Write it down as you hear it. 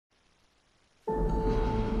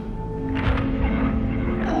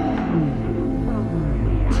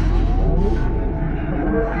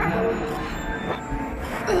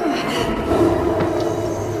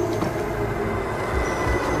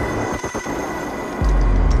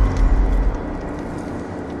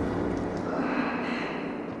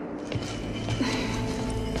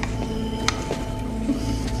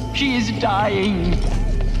She is dying.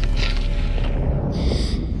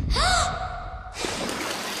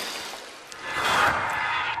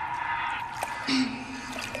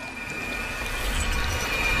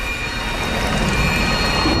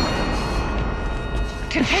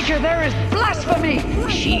 Configure, there is blasphemy!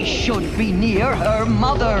 She should be near her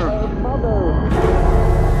mother.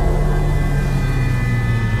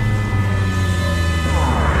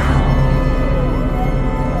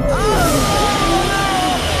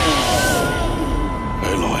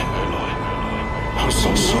 Aloy, I'm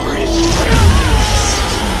so sorry.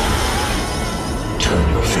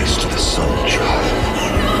 Turn your face to the sun, child.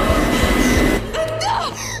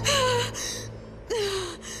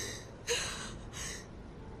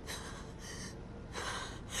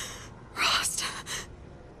 Rost.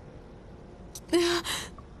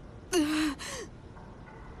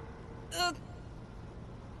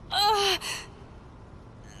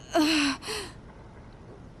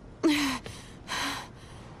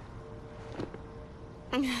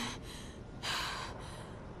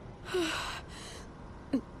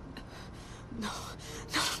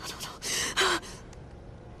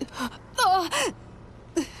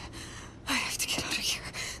 I have to get out of here.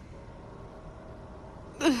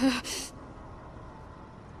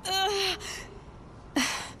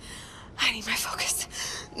 I need my focus.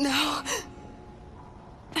 No.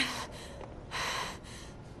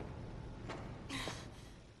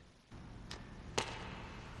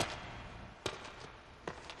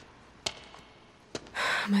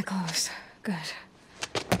 My clothes. Good.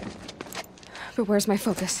 But where's my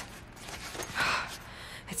focus?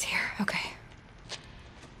 It's here. Okay.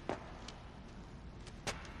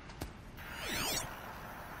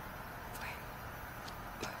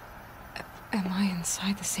 Am I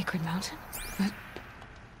inside the sacred mountain? But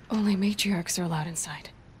only matriarchs are allowed inside.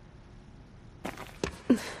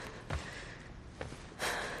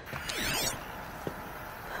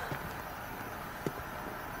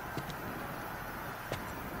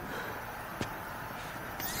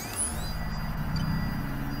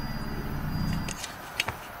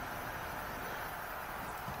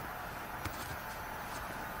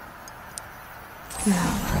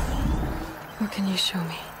 Now, what can you show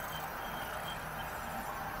me?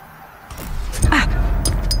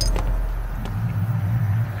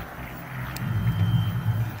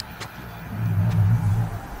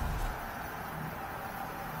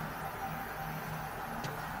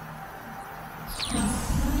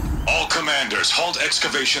 All commanders, halt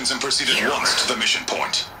excavations and proceed at once to the mission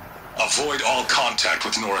point. Avoid all contact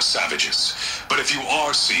with Nora savages. But if you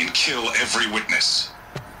are seen, kill every witness.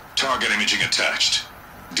 Target imaging attached.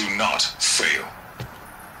 Do not fail.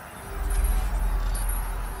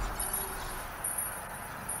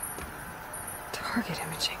 Target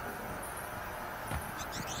imaging.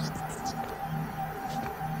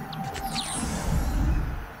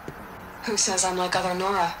 Who says I'm like other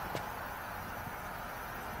Nora?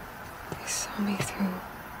 They saw me through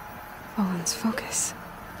Owen's focus.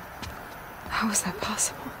 How is that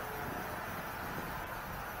possible?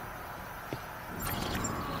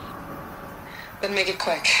 Then make it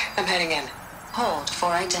quick. I'm heading in. Hold for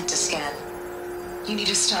identiscan. You need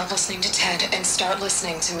to stop listening to Ted and start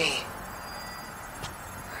listening to me.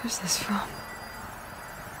 Where's this from?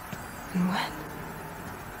 And when?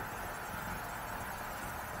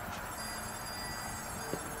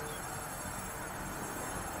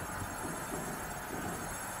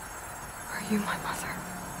 Are you my mother?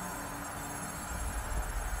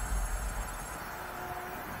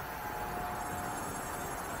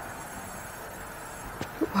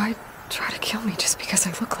 Why try to kill me just because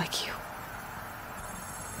I look like you?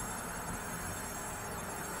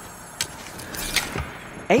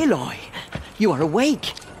 Aloy, you are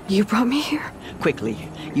awake. You brought me here? Quickly,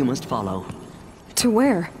 you must follow. To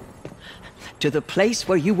where? To the place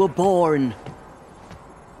where you were born.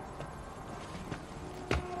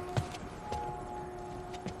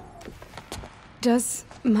 Does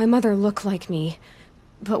my mother look like me,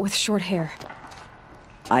 but with short hair?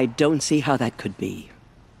 I don't see how that could be.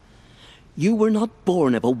 You were not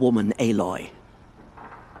born of a woman, Aloy.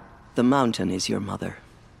 The mountain is your mother.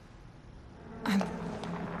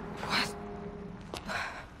 What?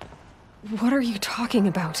 What are you talking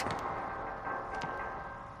about?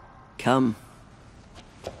 Come.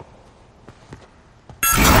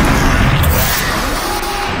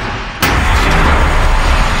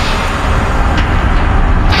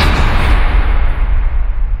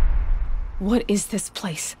 What is this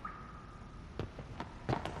place?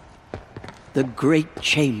 The Great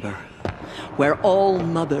Chamber, where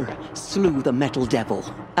All-Mother slew the Metal Devil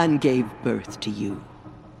and gave birth to you.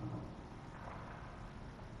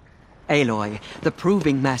 Aloy, the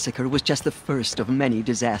Proving Massacre was just the first of many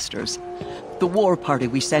disasters. The war party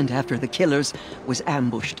we sent after the killers was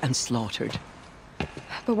ambushed and slaughtered.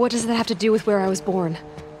 But what does that have to do with where I was born?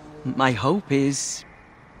 My hope is...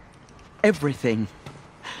 everything.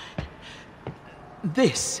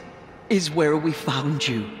 This is where we found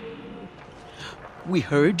you. We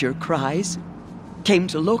heard your cries, came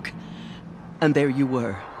to look, and there you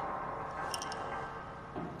were.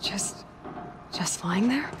 Just lying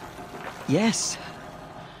there? Yes.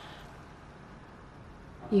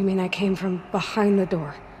 You mean I came from behind the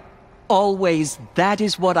door? Always, that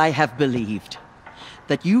is what I have believed.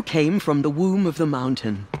 That you came from the womb of the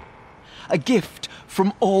mountain. A gift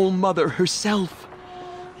from All-Mother herself.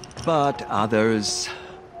 But others,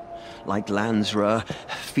 like Lansra,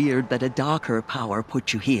 feared that a darker power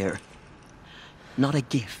put you here. Not a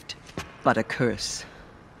gift, but a curse.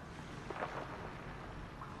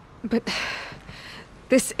 But...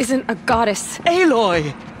 this isn't a goddess.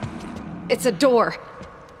 Aloy! It's a door.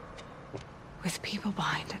 With people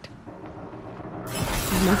behind it.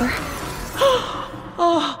 My mother?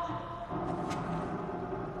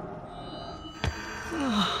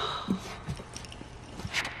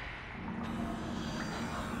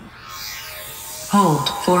 Hold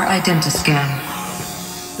for identiscan.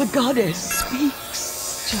 The goddess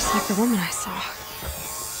speaks. Just like the woman I saw.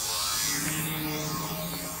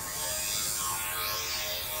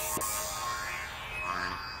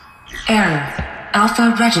 Error.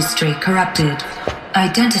 Alpha registry corrupted.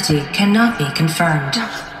 Identity cannot be confirmed.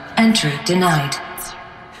 Entry denied.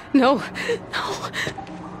 No, no.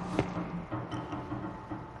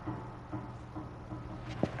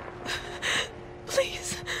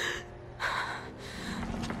 Please.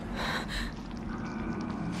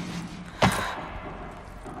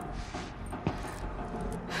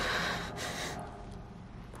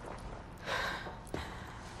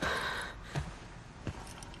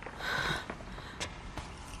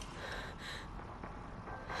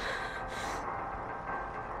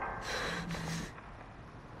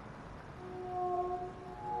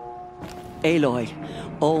 Aloy,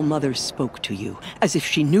 All-Mother spoke to you, as if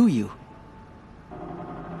she knew you.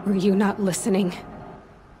 Were you not listening?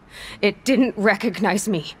 It didn't recognize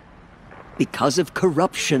me. Because of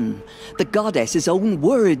corruption. The goddess's own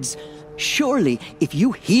words. Surely, if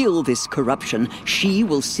you heal this corruption, she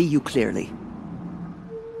will see you clearly.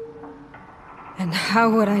 And how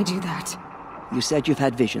would I do that? You said you've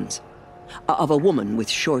had visions. Of a woman with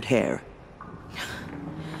short hair.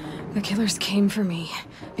 The killers came for me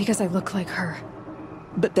because I look like her.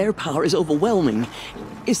 But their power is overwhelming.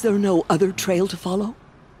 Is there no other trail to follow?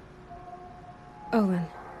 Olin.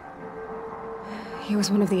 He was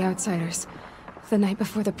one of the outsiders. The night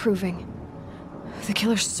before the Proving. The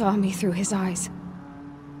killers saw me through his eyes.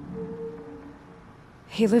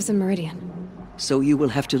 He lives in Meridian. So you will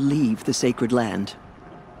have to leave the sacred land.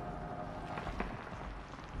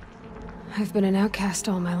 I've been an outcast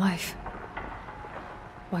all my life.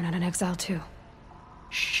 Why not an exile too?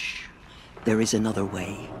 Shh. There is another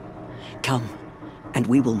way. Come, and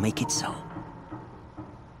we will make it so.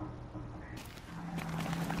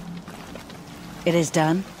 It is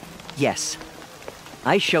done? Yes.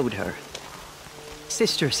 I showed her.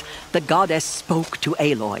 Sisters, the goddess spoke to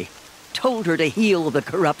Aloy. Told her to heal the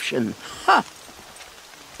corruption. Ha!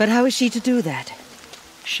 But how is she to do that?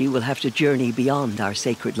 She will have to journey beyond our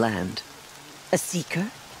sacred land. A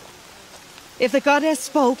seeker? If the goddess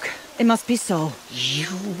spoke, it must be so. You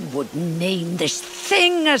would name this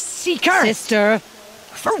thing a seeker? Sister!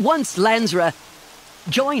 For once, Lansra,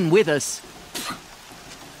 join with us.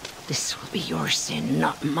 This will be your sin,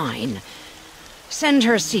 not mine. Send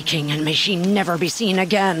her seeking, and may she never be seen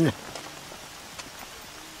again.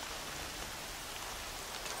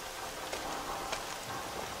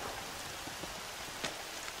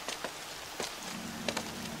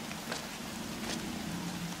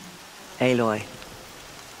 Aloy,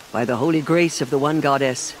 by the holy grace of the one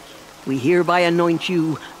goddess, we hereby anoint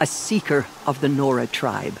you a seeker of the Nora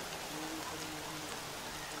tribe.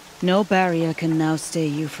 No barrier can now stay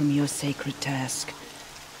you from your sacred task.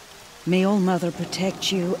 May All-Mother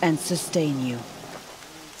protect you and sustain you.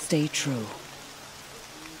 Stay true.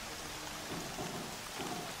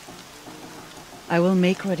 I will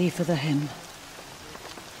make ready for the hymn.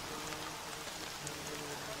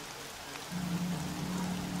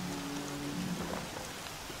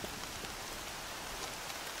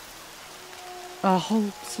 Our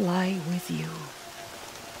hopes lie with you.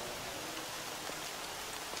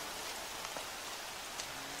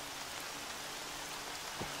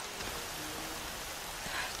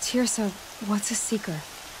 Teersa, what's a seeker?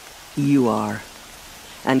 You are.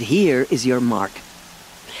 And here is your mark.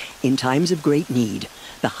 In times of great need,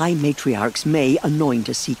 the High Matriarchs may anoint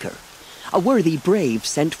a seeker. A worthy brave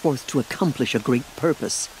sent forth to accomplish a great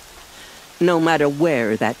purpose. No matter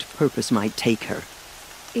where that purpose might take her.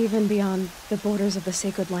 Even beyond the borders of the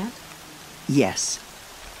sacred land? Yes.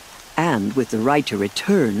 And with the right to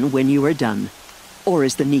return when you are done, or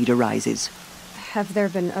as the need arises. Have there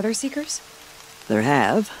been other seekers? There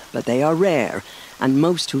have, but they are rare, and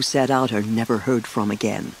most who set out are never heard from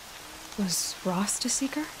again. Was Rost a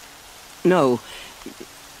seeker? No,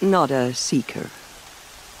 not a seeker.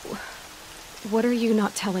 What are you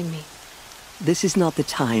not telling me? This is not the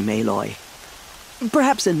time, Aloy.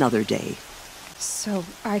 Perhaps another day. So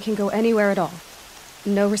I can go anywhere at all?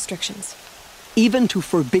 No restrictions? Even to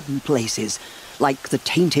forbidden places, like the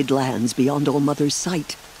tainted lands beyond All-Mother's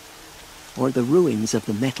sight. Or the ruins of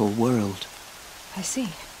the Metal World. I see.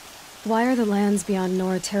 Why are the lands beyond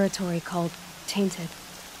Nora territory called tainted?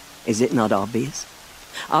 Is it not obvious?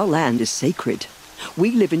 Our land is sacred.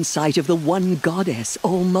 We live in sight of the one goddess,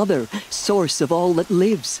 All-Mother, source of all that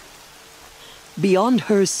lives. Beyond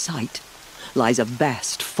her sight lies a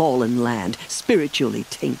vast fallen land, spiritually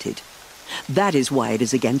tainted. That is why it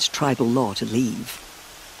is against tribal law to leave.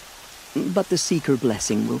 But the Seeker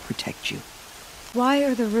blessing will protect you. Why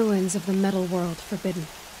are the ruins of the Metal World forbidden?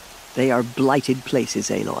 They are blighted places,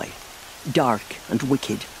 Aloy. Dark and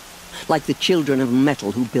wicked, like the children of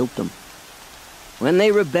metal who built them. When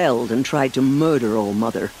they rebelled and tried to murder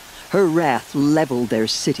All-Mother, her wrath leveled their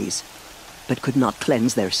cities, but could not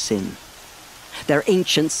cleanse their sin. Their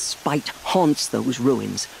ancient spite haunts those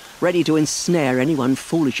ruins, ready to ensnare anyone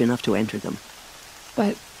foolish enough to enter them.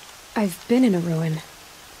 But I've been in a ruin.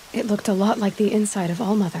 It looked a lot like the inside of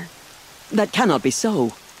All-Mother. That cannot be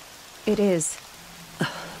so. It is.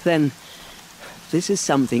 Then, this is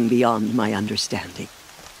something beyond my understanding.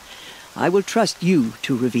 I will trust you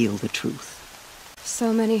to reveal the truth.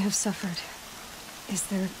 So many have suffered. Is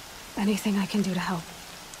there anything I can do to help?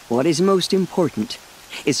 What is most important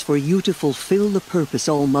is for you to fulfill the purpose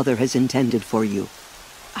All-Mother has intended for you.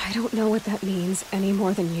 I don't know what that means any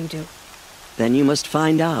more than you do. Then you must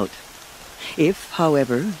find out. If,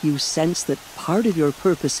 however, you sense that part of your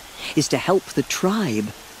purpose is to help the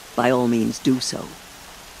tribe, by all means do so.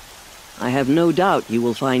 I have no doubt you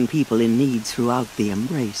will find people in need throughout the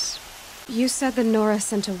Embrace. You said the Nora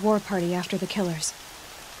sent a war party after the killers.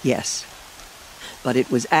 Yes. But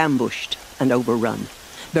it was ambushed and overrun.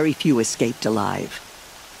 Very few escaped alive.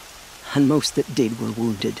 And most that did were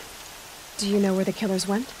wounded. Do you know where the killers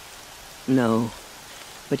went? No.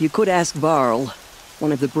 But you could ask Varl,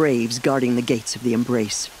 one of the braves guarding the gates of the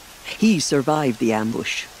Embrace. He survived the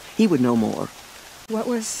ambush. He would know more. What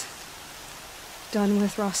was done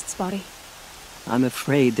with Rost's body? I'm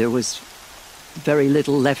afraid there was very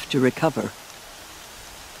little left to recover.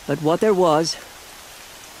 But what there was,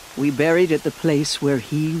 we buried at the place where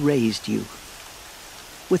he raised you,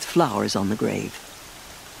 with flowers on the grave.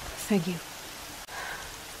 Thank you.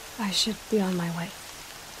 I should be on my way.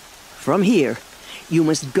 From here, you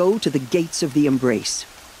must go to the gates of the Embrace.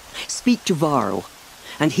 Speak to Varl,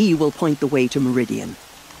 and he will point the way to Meridian.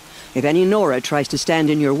 If any Nora tries to stand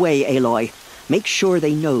in your way, Aloy, make sure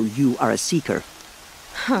they know you are a Seeker.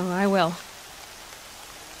 Oh, I will.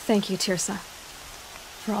 Thank you, Teersa,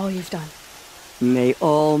 for all you've done. May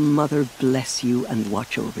All-Mother bless you and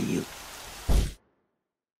watch over you.